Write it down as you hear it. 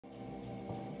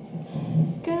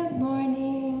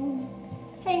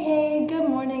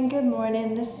Good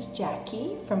morning, this is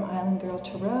Jackie from Island Girl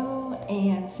Tarot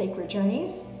and Sacred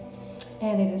Journeys,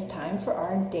 and it is time for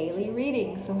our daily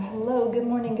reading. So hello, good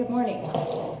morning, good morning.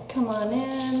 Come on in.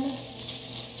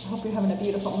 I hope you're having a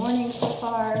beautiful morning so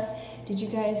far. Did you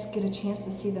guys get a chance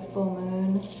to see the full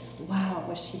moon? Wow,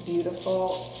 was she beautiful?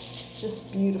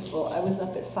 Just beautiful. I was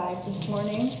up at 5 this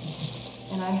morning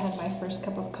and I had my first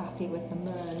cup of coffee with the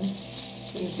moon.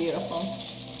 She was beautiful.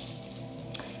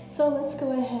 So let's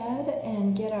go ahead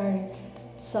and get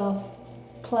ourselves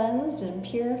cleansed and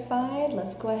purified.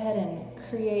 Let's go ahead and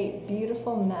create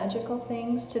beautiful, magical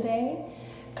things today.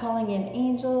 Calling in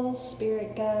angels,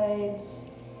 spirit guides,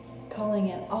 calling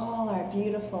in all our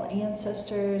beautiful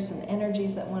ancestors and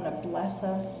energies that want to bless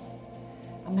us.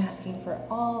 I'm asking for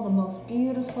all the most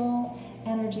beautiful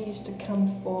energies to come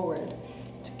forward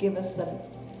to give us the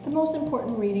most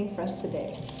important reading for us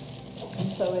today. And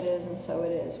so it is, and so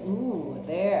it is. Ooh,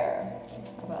 there.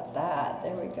 How about that?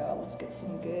 There we go. Let's get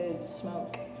some good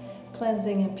smoke.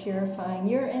 Cleansing and purifying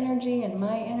your energy and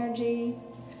my energy.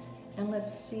 And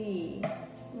let's see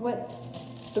what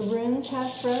the runes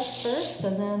have for us first,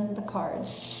 and then the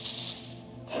cards.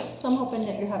 So I'm hoping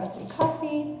that you're having some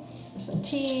coffee or some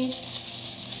tea.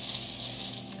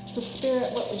 So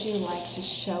Spirit, what would you like to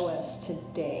show us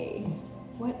today?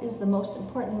 What is the most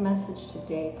important message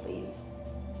today, please?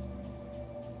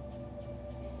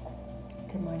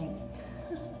 Good morning.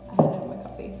 I had to have my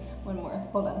coffee. One more.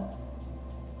 Hold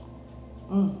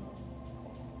on.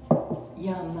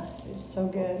 Yum. It's so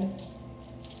good.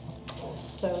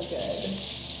 So good.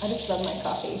 I just love my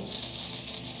coffee.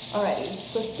 Alrighty.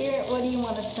 So Spirit, what do you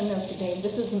want us to know today?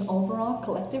 This is an overall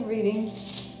collective reading.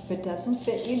 If it doesn't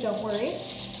fit you, don't worry.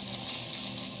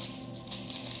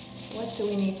 What do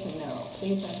we need to know?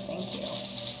 Please and thank you.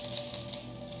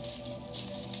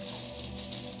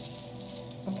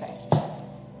 Okay.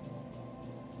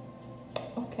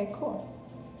 Okay, cool.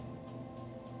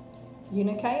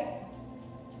 Unakite.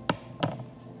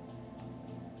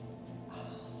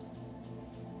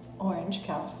 Orange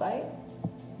calcite.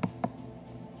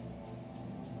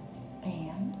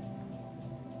 And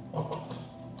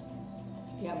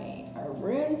yummy. Our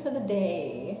rune for the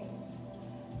day.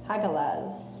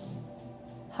 Hagalaz.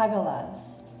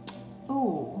 Hagalaz.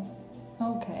 Ooh.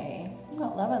 Okay. I'm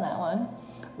not loving that one.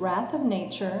 Wrath of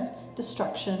nature,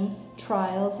 destruction,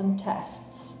 trials, and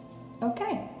tests.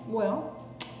 Okay, well,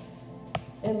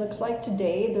 it looks like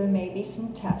today there may be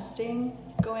some testing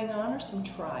going on or some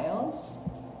trials.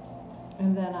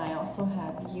 And then I also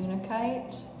have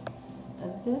Unakite.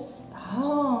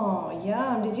 Oh,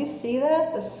 yum. Did you see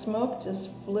that? The smoke just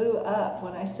flew up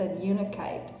when I said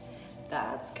Unakite.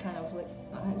 That's kind of like,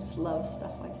 I just love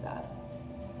stuff like that.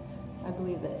 I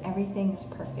believe that everything is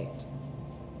perfect.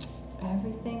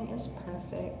 Everything is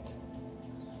perfect.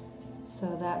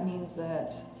 So that means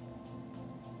that,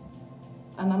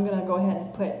 and I'm gonna go ahead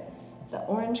and put the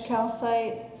orange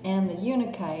calcite and the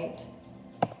Unakite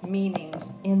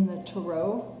meanings in the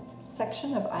tarot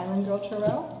section of Island Girl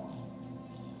Tarot.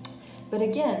 But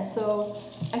again, so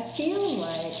I feel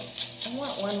like I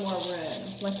want one more rune.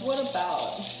 Like what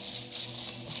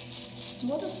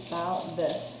about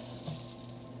this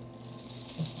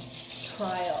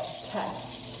trial test?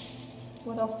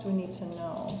 What else do we need to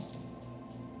know?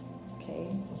 Okay,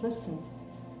 listen.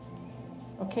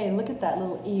 Okay, look at that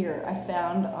little ear I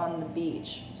found on the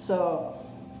beach. So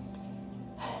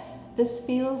this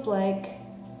feels like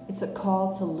it's a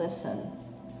call to listen.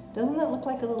 Doesn't that look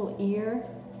like a little ear?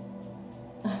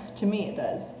 To me it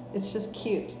does. It's just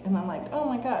cute. And I'm like, oh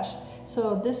my gosh.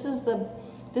 So this is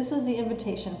the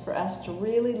invitation for us to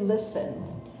really listen.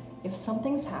 If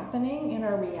something's happening in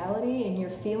our reality and you're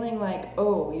feeling like,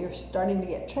 oh, you're starting to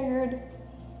get triggered,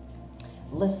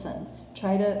 listen.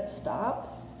 Try to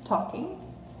stop talking.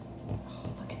 Oh,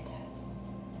 look at this.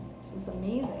 This is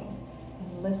amazing.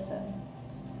 And listen.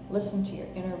 Listen to your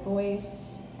inner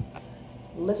voice.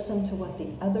 Listen to what the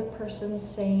other person's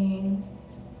saying.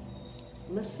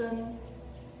 Listen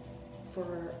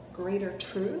for greater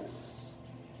truths.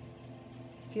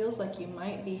 Feels like you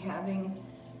might be having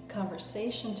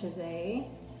conversation today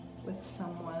with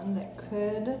someone that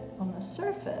could, on the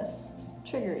surface,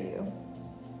 trigger you.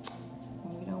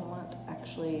 And we don't want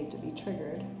actually to be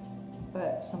triggered,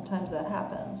 but sometimes that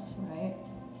happens, right?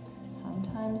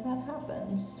 Sometimes that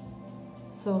happens.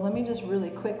 So let me just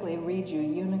really quickly read you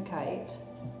Unakite.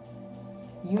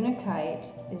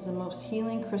 Unakite is the most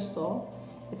healing crystal.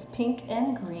 It's pink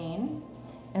and green.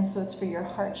 And so it's for your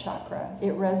heart chakra.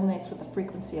 It resonates with the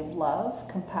frequency of love,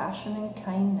 compassion, and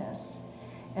kindness.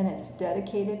 And it's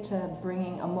dedicated to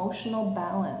bringing emotional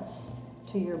balance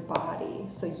to your body.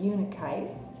 So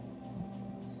Unakite,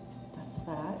 that's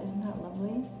that. Isn't that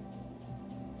lovely?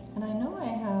 And I know I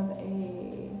have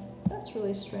that's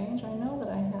really strange. I know that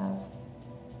I have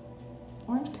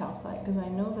orange calcite because I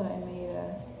know that I made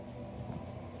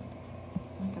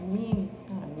like a meme,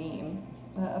 not a meme,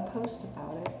 a post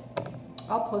about it.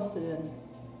 I'll post it in,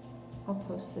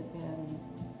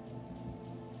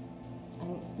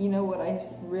 and you know what I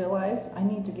realized? I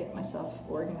need to get myself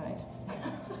organized.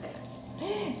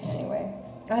 Anyway,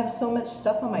 I have so much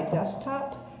stuff on my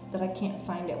desktop that I can't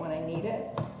find it when I need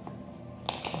it.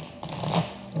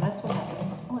 And that's what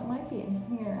happens. Oh, it might be in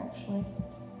here, actually.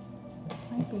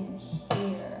 It might be in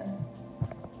here.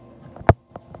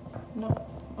 No,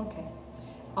 okay.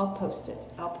 I'll post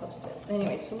it.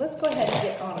 Anyway, so let's go ahead and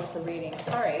get on with the reading.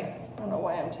 Sorry, I don't know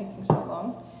why I'm taking so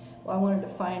long. Well, I wanted to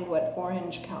find what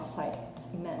orange calcite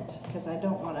meant, because I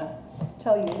don't want to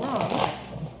tell you wrong,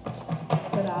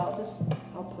 but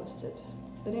I'll post it.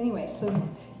 But anyway, so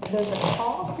there's a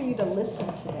call for you to listen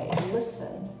today.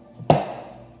 Listen,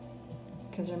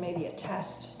 because there may be a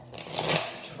test,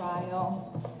 trial,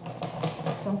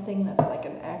 something that's like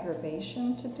an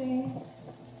aggravation today.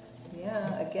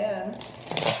 Yeah, again,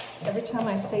 every time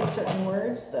I say certain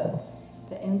words, the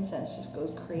incense just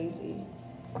goes crazy.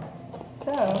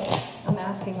 So I'm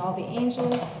asking all the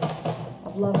angels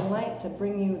of love and light to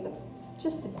bring you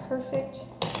just the perfect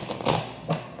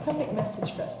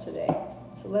message for us today.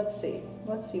 So let's see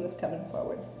what's coming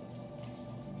forward.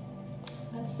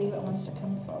 Let's see what wants to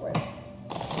come forward.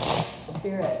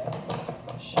 Spirit,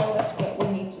 show us what we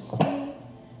need to see.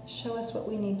 Show us what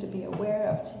we need to be aware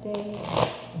of today.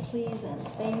 Please and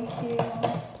thank you.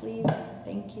 Please and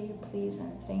thank you. Please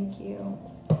and thank you.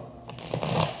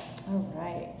 All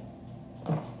right.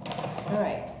 All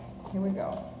right. Here we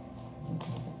go.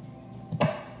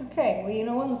 Okay. Well, you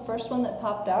know what? The first one that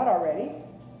popped out already.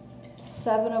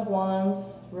 7 of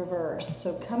Wands reversed.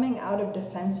 So coming out of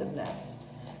defensiveness.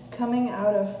 Coming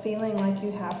out of feeling like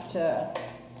you have to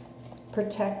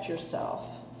protect yourself.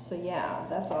 So yeah,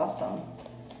 that's awesome.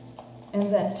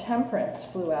 And then Temperance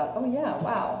flew out. Oh yeah,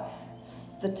 wow.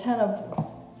 The 10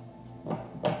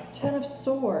 of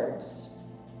Swords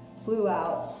flew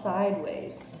out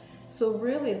sideways. So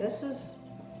really this is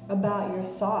about your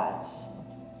thoughts.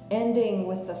 Ending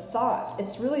with the thought.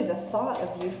 It's really the thought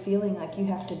of you feeling like you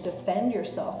have to defend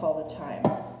yourself all the time.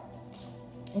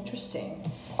 Interesting.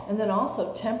 And then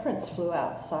also Temperance flew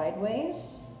out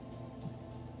sideways.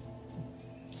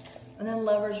 And then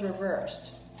Lovers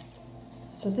reversed.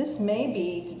 So this may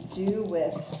be to do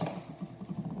with,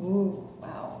 ooh,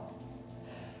 wow.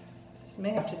 This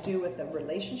may have to do with a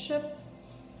relationship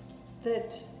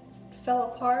that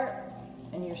fell apart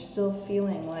and you're still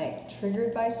feeling like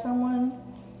triggered by someone,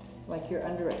 like you're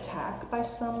under attack by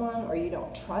someone, or you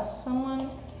don't trust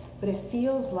someone, but it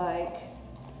feels like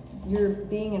you're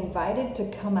being invited to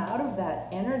come out of that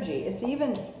energy. It's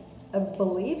even a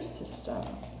belief system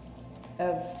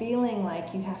of feeling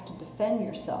like you have to defend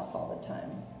yourself all the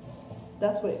time.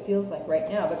 That's what it feels like right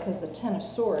now, because the 10 of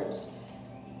Swords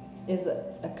is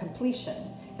a completion,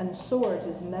 and the Swords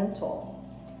is mental.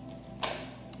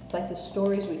 It's like the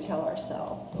stories we tell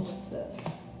ourselves. So what's this?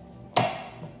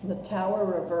 The Tower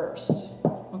reversed.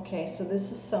 Okay, so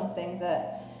this is something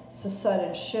that it's a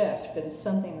sudden shift, but it's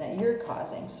something that you're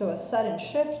causing. So a sudden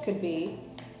shift could be,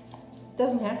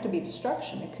 doesn't have to be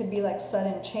destruction. It could be like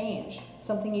sudden change,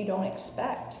 something you don't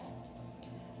expect.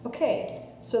 Okay,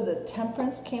 so the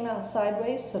Temperance came out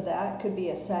sideways, so that could be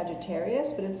a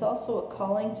Sagittarius, but it's also a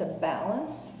calling to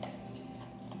balance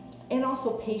and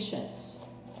also patience.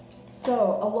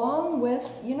 So along with,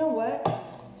 you know what?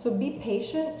 So be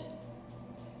patient,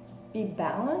 be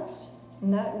balanced,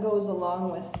 and that goes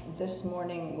along with this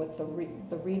morning with the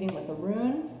reading with the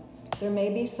rune. There may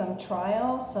be some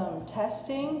trial, some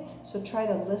testing, so try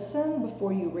to listen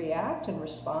before you react and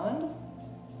respond.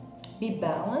 Be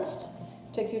balanced,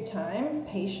 take your time,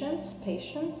 patience.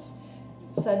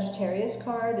 Sagittarius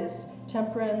card is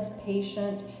temperance,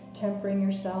 patient, tempering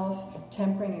yourself,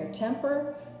 tempering your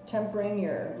temper, tempering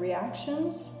your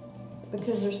reactions,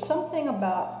 because there's something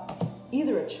about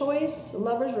either a choice.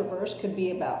 Lovers reverse could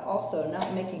be about also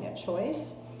not making a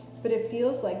choice, but it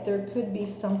feels like there could be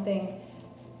something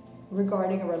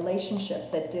regarding a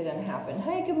relationship that didn't happen.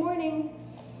 Hi, good morning.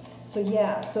 So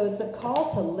yeah, so it's a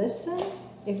call to listen.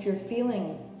 If you're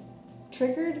feeling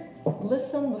triggered,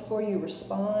 listen before you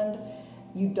respond.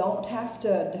 You don't have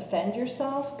to defend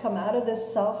yourself. Come out of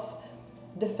this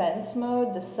self-defense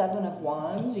mode, the 7 of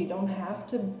Wands. You don't have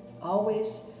to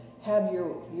always have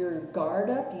your guard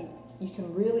up. You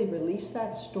can really release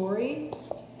that story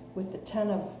with the 10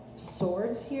 of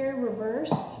Swords here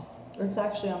reversed, or it's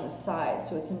actually on the side,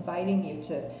 so it's inviting you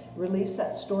to release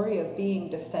that story of being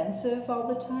defensive all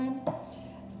the time.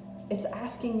 it's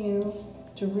asking you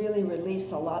to really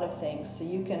release a lot of things so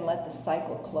you can let the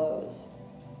cycle close.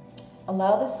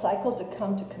 Allow this cycle to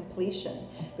come to completion,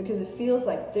 because it feels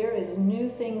like there is new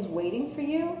things waiting for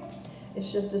you.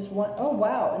 It's just this one, oh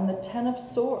wow, and the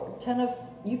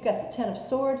you've got the 10 of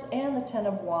Swords and the 10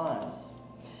 of Wands.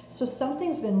 So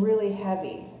something's been really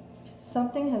heavy.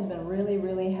 Something has been really,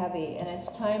 really heavy, and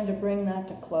it's time to bring that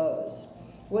to close.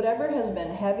 Whatever has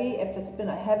been heavy, if it's been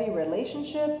a heavy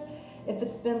relationship, if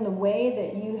it's been the way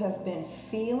that you have been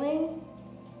feeling,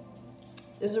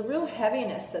 there's a real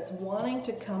heaviness that's wanting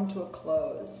to come to a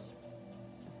close.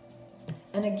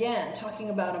 And again,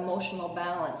 talking about emotional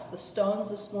balance, the stones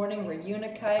this morning were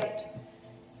unakite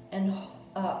and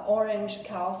orange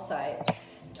calcite,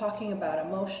 talking about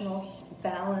emotional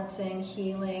balancing,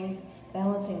 healing,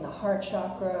 balancing the heart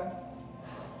chakra.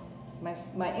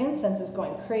 My incense is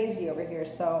going crazy over here.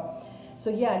 So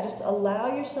yeah, just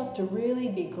allow yourself to really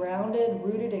be grounded,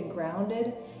 rooted and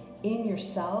grounded in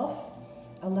yourself.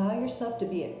 Allow yourself to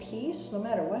be at peace no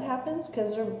matter what happens,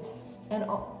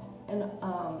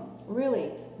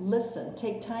 really listen.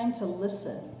 Take time to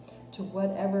listen to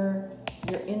whatever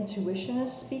your intuition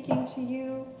is speaking to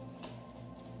you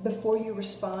before you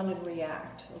respond and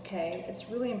react, okay? It's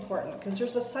really important, because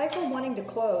there's a cycle wanting to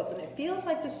close, and it feels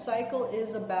like this cycle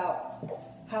is about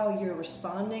how you're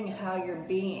responding, how you're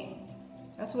being.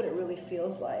 That's what it really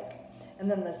feels like.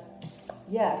 And then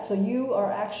so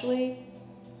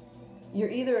you're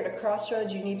either at a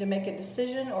crossroads, you need to make a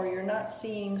decision, or you're not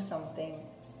seeing something.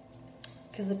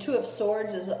 Because the 2 of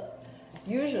Swords is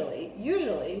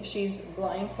usually she's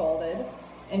blindfolded,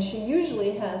 and she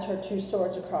usually has her 2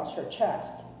 swords across her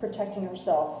chest, protecting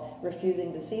herself,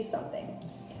 refusing to see something.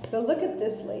 But look at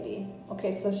this lady.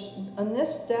 Okay, so on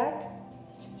this deck,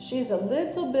 she's a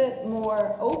little bit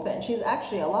more open. She's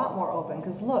actually a lot more open,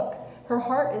 because look, her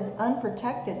heart is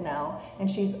unprotected now,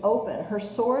 and she's open. Her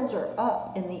swords are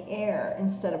up in the air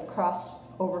instead of crossed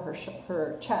over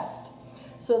her chest.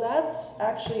 So that's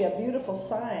actually a beautiful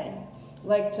sign,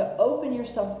 like to open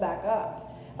yourself back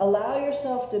up. Allow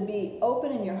yourself to be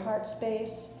open in your heart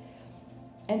space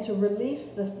and to release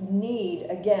the need,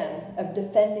 again, of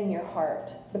defending your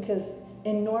heart. Because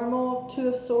in normal 2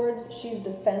 of Swords, she's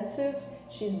defensive,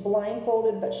 she's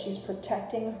blindfolded, but she's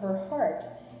protecting her heart.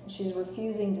 She's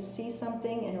refusing to see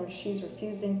something, and she's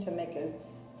refusing to make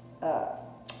a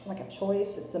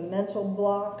choice. It's a mental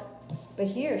block. But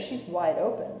here, she's wide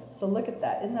open. So look at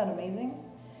that. Isn't that amazing?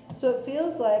 So it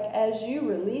feels like as you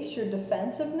release your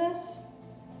defensiveness,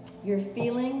 you're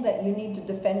feeling that you need to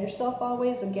defend yourself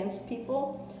always against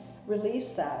people.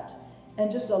 Release that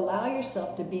and just allow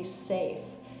yourself to be safe.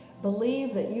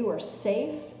 Believe that you are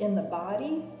safe in the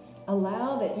body.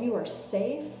 Allow that you are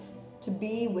safe to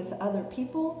be with other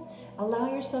people.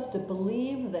 Allow yourself to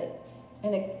believe that,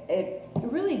 and it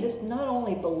really just not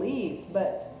only believe,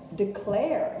 but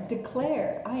declare,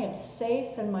 I am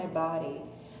safe in my body.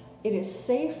 It is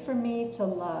safe for me to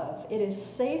love. It is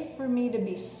safe for me to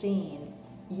be seen.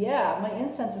 Yeah, my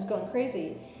incense is going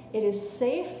crazy. It is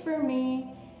safe for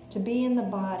me to be in the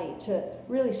body, to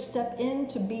really step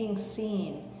into being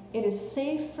seen. It is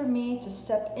safe for me to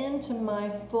step into my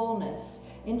fullness,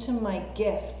 into my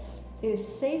gifts. It is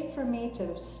safe for me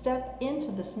to step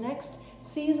into this next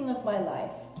season of my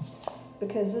life,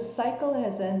 because this cycle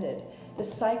has ended.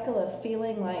 This cycle of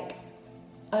feeling like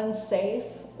unsafe,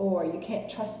 or you can't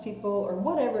trust people, or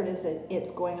whatever it is that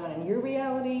it's going on in your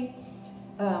reality,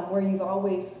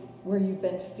 where you've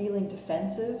been feeling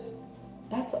defensive,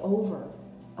 that's over.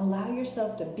 Allow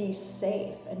yourself to be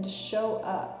safe and to show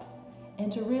up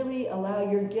and to really allow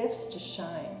your gifts to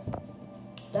shine.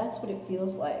 That's what it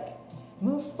feels like.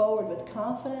 Move forward with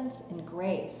confidence and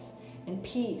grace and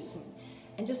peace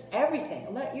and just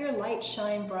everything. Let your light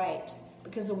shine bright,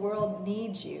 because the world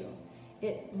needs you.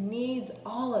 It needs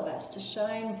all of us to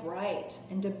shine bright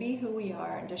and to be who we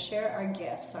are and to share our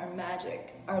gifts, our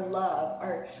magic, our love,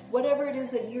 our whatever it is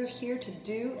that you're here to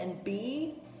do and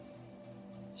be.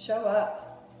 Show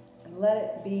up and let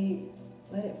it be.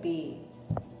 Let it be.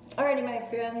 Alrighty, my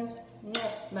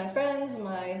friends,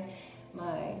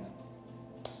 my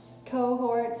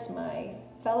cohorts, my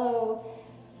fellow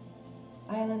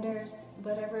Islanders,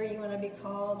 whatever you want to be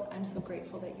called, I'm so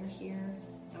grateful that you're here.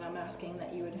 And I'm asking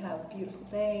that you would have a beautiful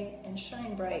day and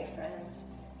shine bright, friends.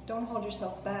 Don't hold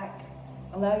yourself back.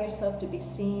 Allow yourself to be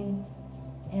seen.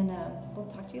 And we'll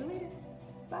talk to you later.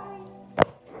 Bye.